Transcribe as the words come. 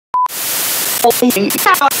Road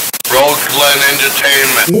Glen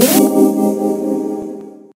Entertainment.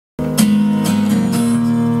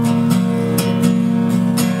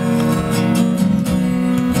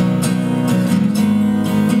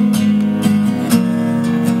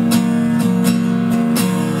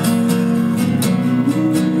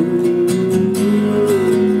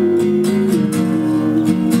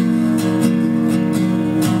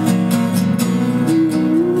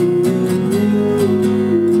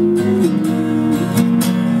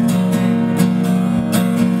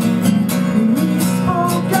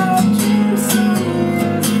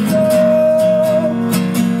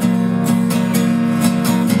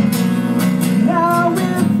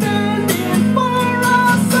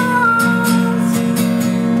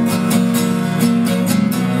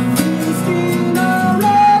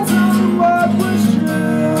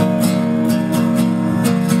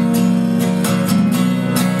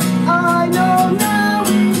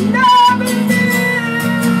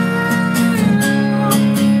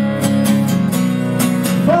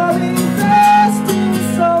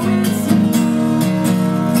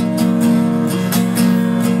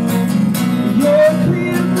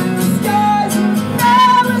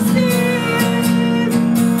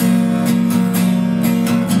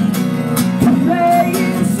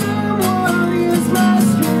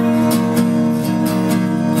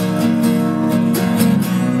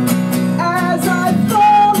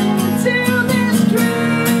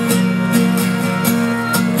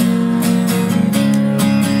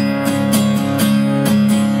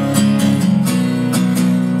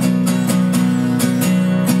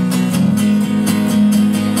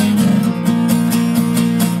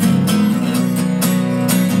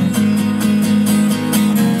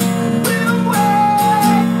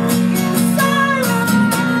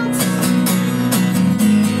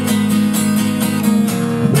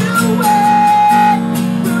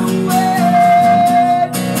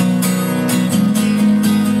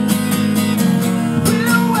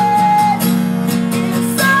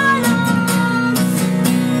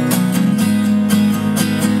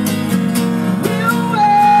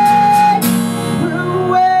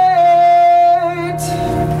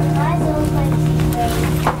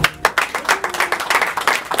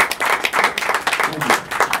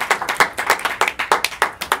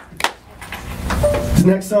 This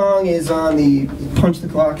next song is on the Punch the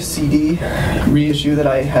Clock CD reissue that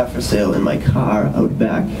I have for sale in my car out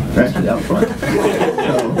back, or actually out front.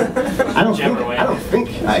 So I don't think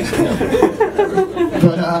I can.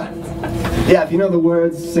 But yeah, if you know the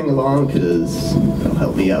words, sing along because it'll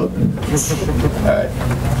help me out. All right.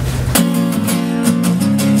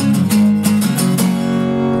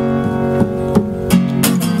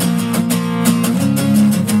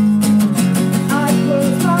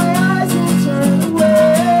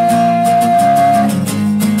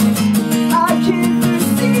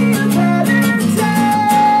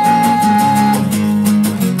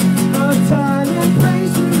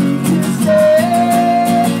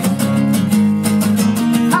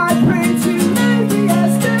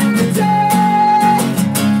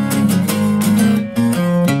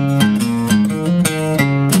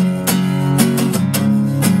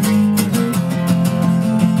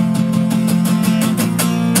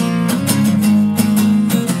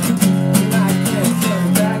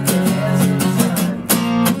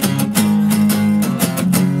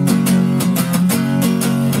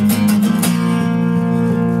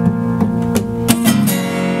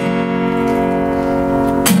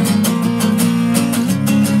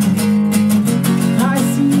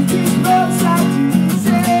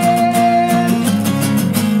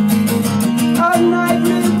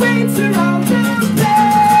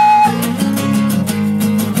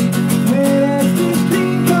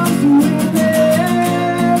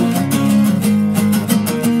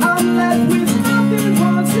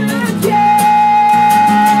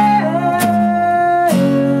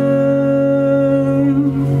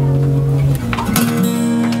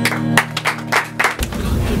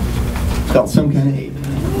 Felt some kind of hate.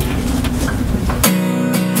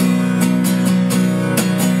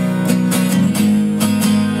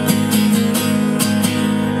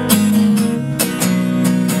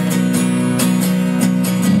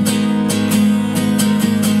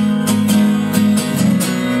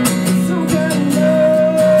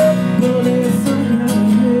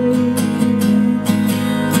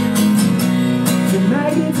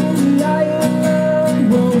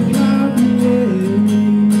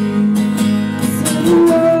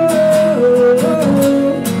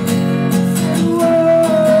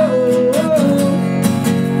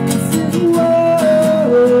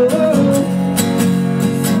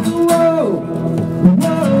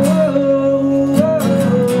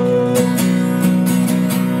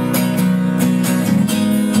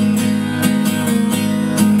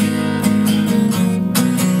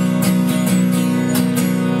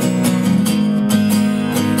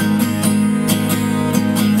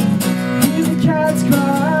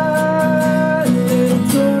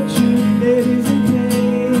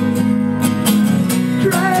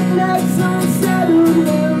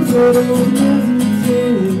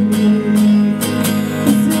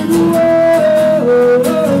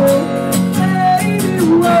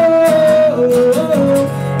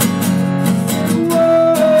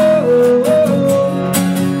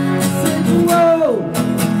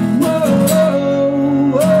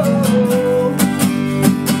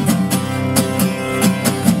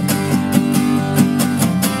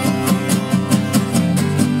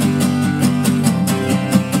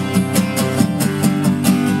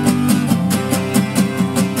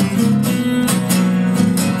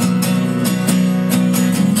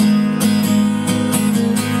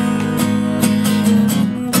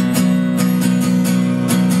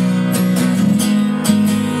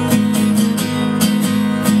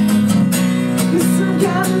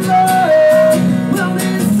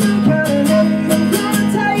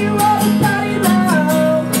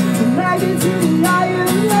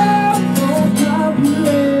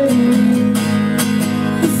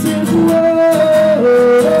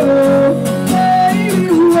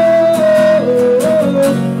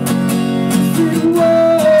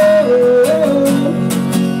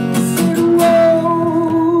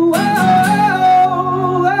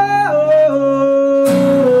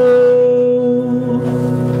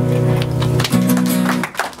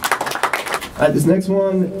 Alright, this next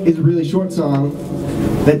one is a really short song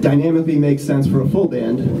that dynamically makes sense for a full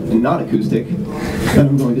band and not acoustic, but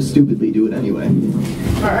I'm going to stupidly do it anyway.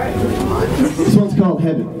 Alright. This one's called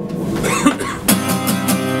Heaven.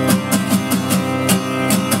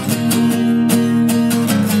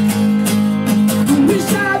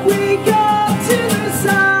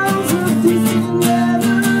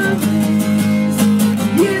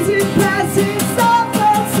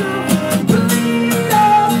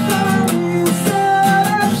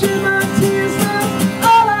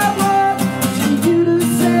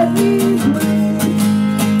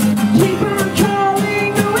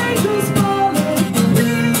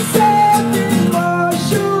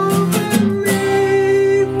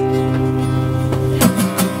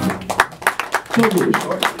 Really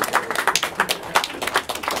short.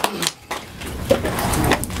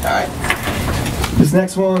 Alright. This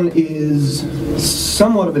next one is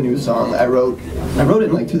somewhat of a new song. I wrote it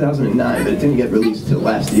in like 2009, but it didn't get released till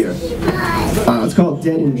last year. It's called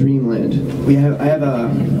Dead in Dreamland. I have a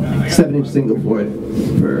 7-inch single for it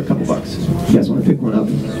for a couple bucks. If you guys want to pick one up,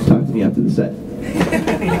 talk to me after the set.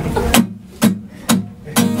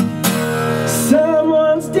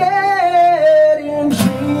 Someone's dead in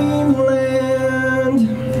dreamland.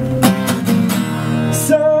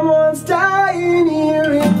 Someone's dying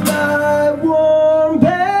here in my warm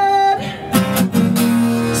bed.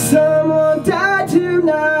 Someone died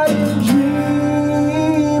tonight in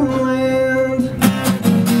dreamland.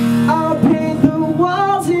 I'll paint the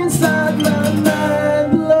walls inside my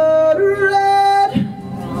mind blood red.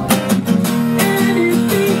 And if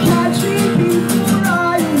they catch me before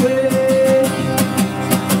I wake,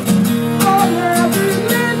 I'll never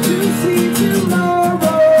live to see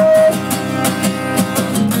tomorrow.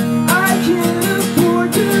 I can't afford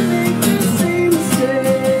to make the same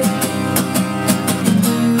mistake.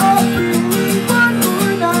 I'll bring me one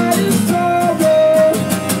more night of sorrow.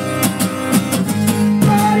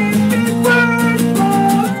 But if it weren't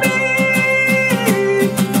for me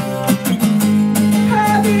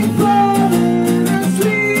having fallen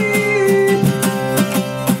asleep,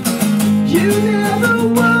 you never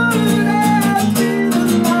would have been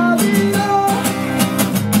alive at all.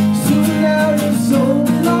 So now your soul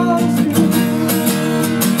belongs to me.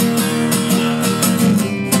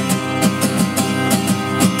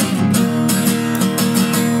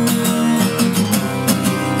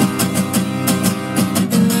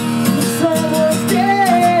 Someone's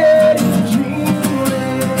dead in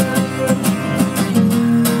dreamland.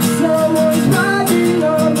 Someone's riding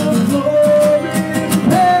on the floor in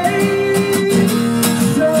pain.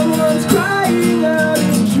 Someone's crying out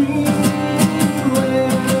in dreamland.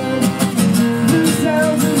 The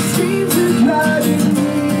sounds of screams are driving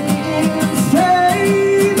me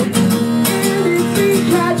insane. And if they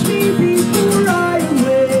catch me before I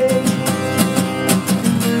wake,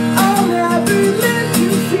 I'll never live to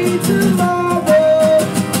see tomorrow.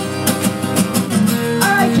 I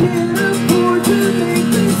can't afford to make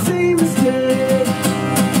the same mistake.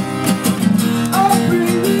 I'll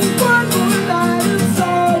bring me one more night of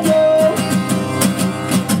sorrow.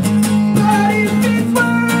 But if it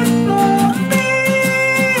weren't for me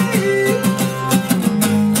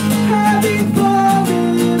having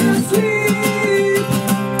fallen asleep,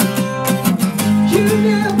 you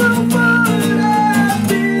never would have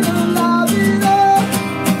been alive at all.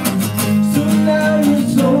 So now your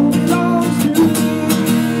soul belongs to me.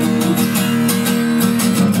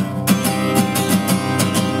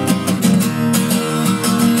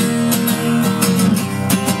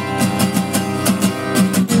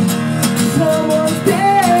 Someone's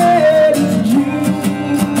dead in dreamland.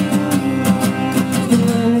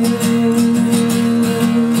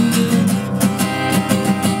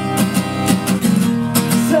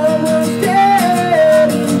 Someone's dead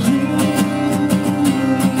in dreamland.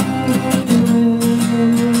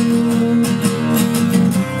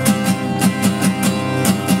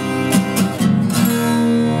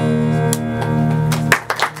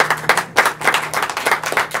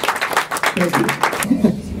 Thank you.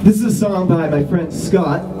 This is a song by my friend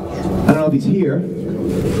Scott. I don't know if he's here.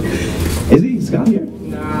 Is he? Scott here?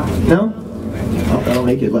 No? Oh, that'll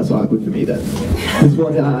make it less awkward for me then. This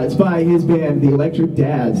one, it's by his band, the Electric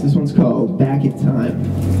Dads. This one's called Back in Time.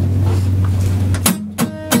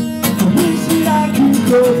 I wish that I could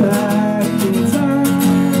go back in time.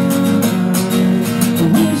 I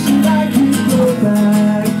wish that I could go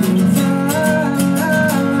back in time.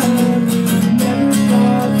 Never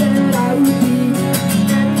thought that I would be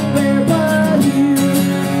anywhere but here.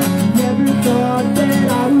 Never thought that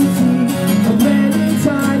I would see a brand new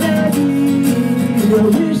time at here. I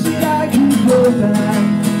wish that I could go back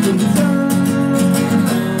in time.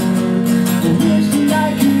 wish that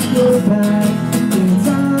I could go back in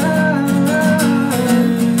time.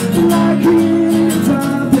 Like in a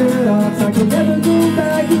time paradox, I can never go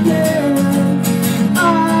back again.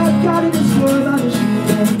 I've got to destroy my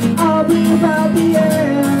machine, I'll bring about the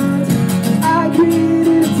end. I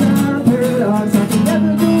created a time paradox, I can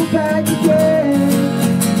never go back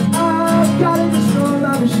again. I've got to destroy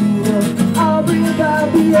my machine, I'll bring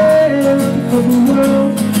about the end of the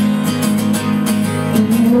world.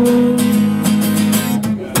 I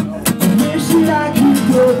wish that I could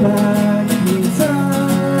go back in time.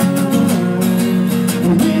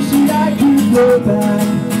 I wish that I could go back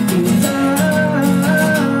in time.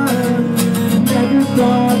 Never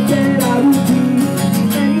thought that I would be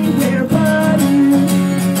anywhere but you.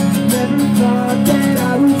 Never thought that I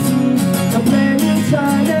would see a brand new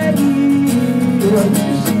side of you. I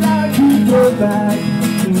wish that I could go back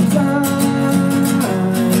in time.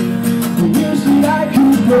 I wish that I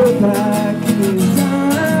could go back in time.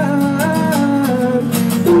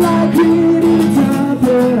 Like in a time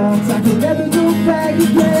paradox, I can never go back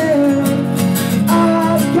again.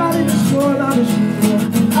 I've got to destroy my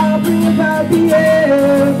machine, I'll bring about the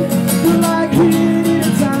end. Like in a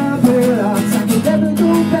time paradox, I can never go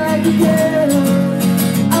back again.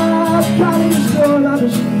 I've got to destroy my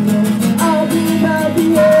machine, I'll bring about the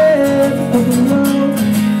end of the world.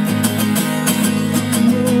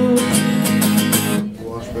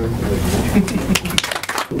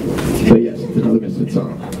 But yes, it's another Misfit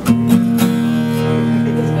song.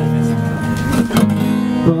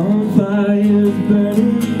 Bonfires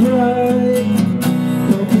burning bright,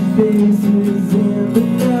 pumping faces in the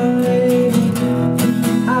night.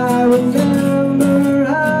 I remember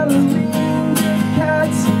Halloween,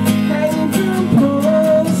 cats hanging from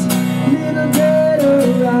poles, little dead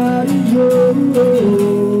riding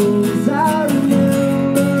Joes. I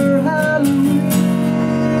remember Halloween.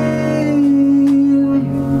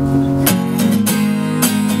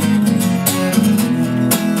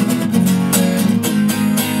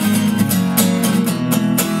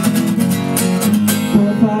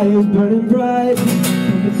 Fires burning bright,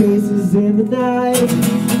 pumping faces in the night.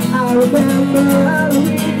 I remember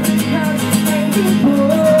Halloween, cats hanging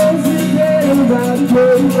poles, and dead around the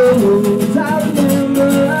roads. I remember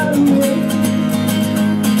Halloween.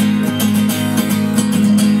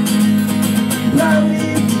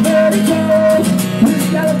 Blindly vertigo, the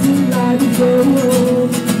skeleton like a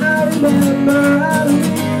ghost. I remember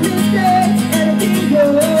Halloween is dead, anything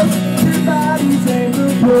goes. Everybody's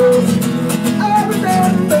angry close. I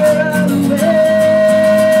remember Halloween.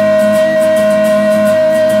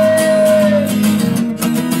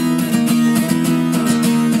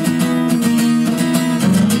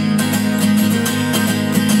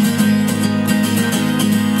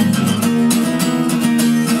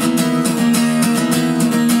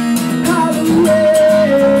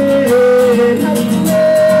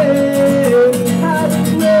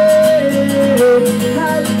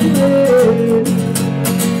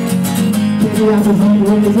 I was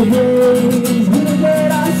always ablaze when I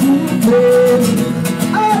get I see place.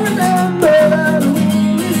 I remember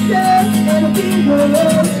Halloween is dead and a big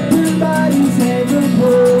goes. Everybody's hanging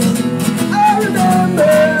close. I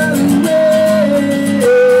remember Halloween,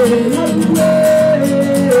 Halloween,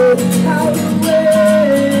 Halloween, Halloween,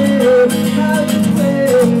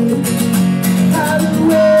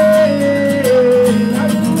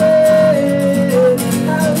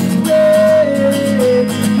 Halloween, Halloween,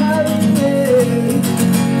 Halloween.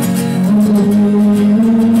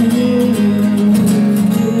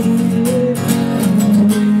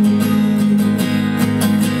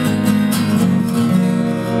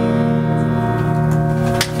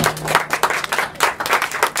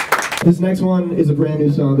 This next one is a brand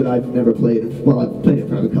new song that I've never played. Well, I've played it in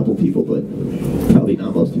front of a couple people, but probably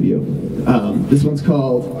not most of you. This one's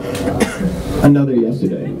called Another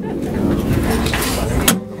Yesterday.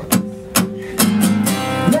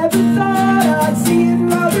 Never thought I'd see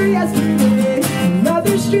another yesterday,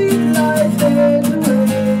 another street light fades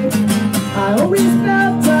away. I always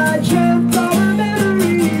felt I dreamt all my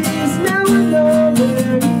memories, now I know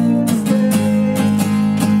where you stay.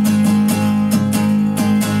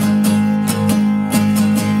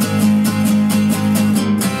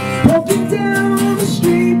 Walking down the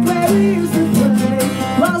street where we used to play,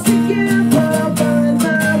 lost again but I'll find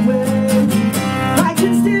my way. I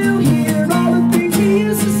can still hear all the things we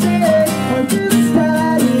used to say under the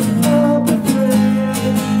static of the flame.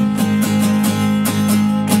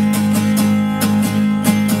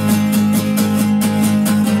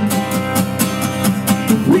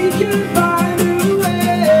 If we can find a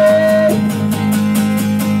way,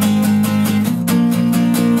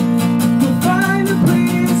 we'll find a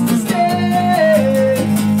place to stay.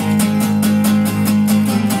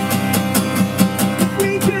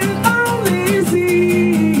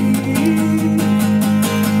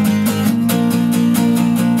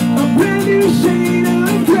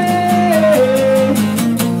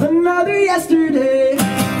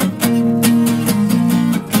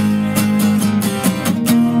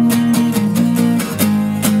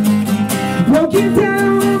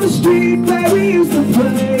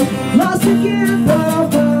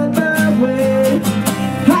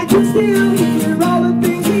 can still hear all the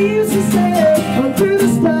things we used to say all through the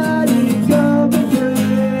static of the brain.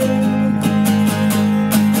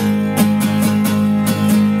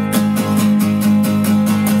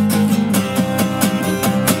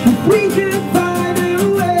 If we can find a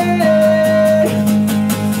way,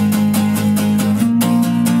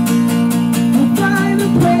 I'll find a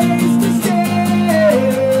place to stay.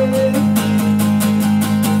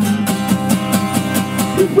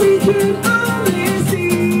 If we can only see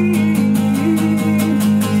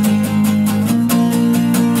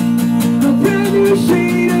a brand new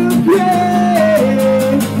shade of gray.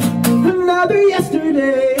 Another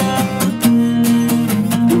yesterday,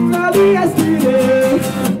 another yesterday,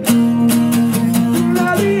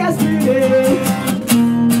 another yesterday,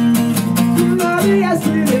 another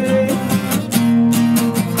yesterday.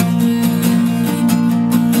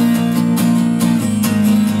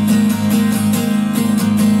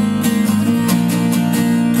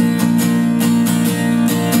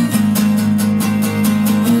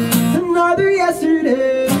 Another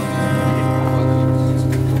yesterday.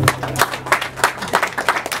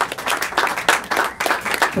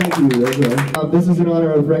 Thank you. This is in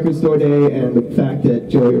honor of Record Store Day and the fact that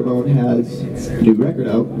Joey Ramone has a new record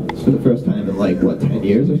out for the first time in like, what, 10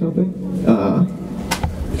 years or something?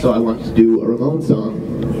 So I wanted to do a Ramone song,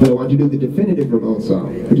 but I wanted to do the definitive Ramone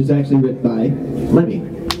song, which is actually written by Lemmy,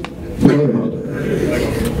 Motorhead.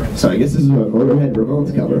 So I guess this is a Motorhead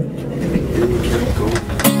Ramones cover.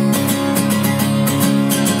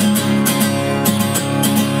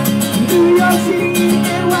 New York City,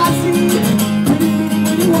 NYC,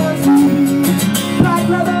 want to be black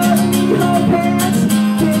leather, knee-high pants,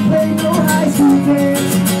 can't play no high school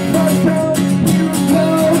dance. First come, here we go,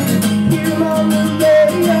 here on the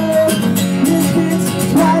radio. Misfits,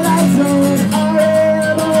 Twilight Zone,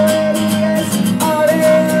 R-M-O-N-E-S,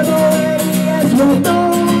 R-M-O-N-E-S,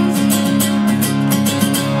 Ramones.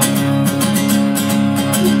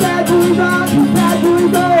 Bad boy rock, bad boy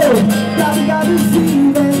roll, gotta see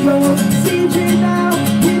them go. CJ now,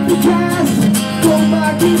 hit the gas. Go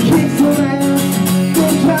back and kick some ass. Go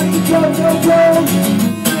Johnny, go, go, go.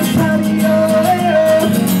 County, oh,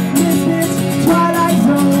 Misfits, Twilight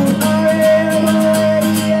Zone,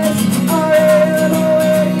 R-M-O-N-E-S,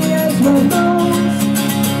 R-M-O-N-E-S, Ramones.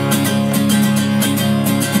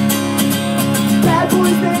 Bad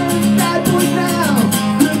boys then, bad boys now.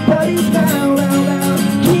 Good buddies now, now, now.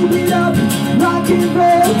 Keep it up, rock and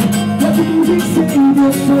roll. Let the music save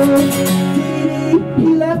your soul. Dee-Dee, he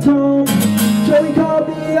left home. Joey called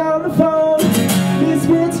me on the phone.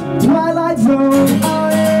 Misfits, Twilight Zone.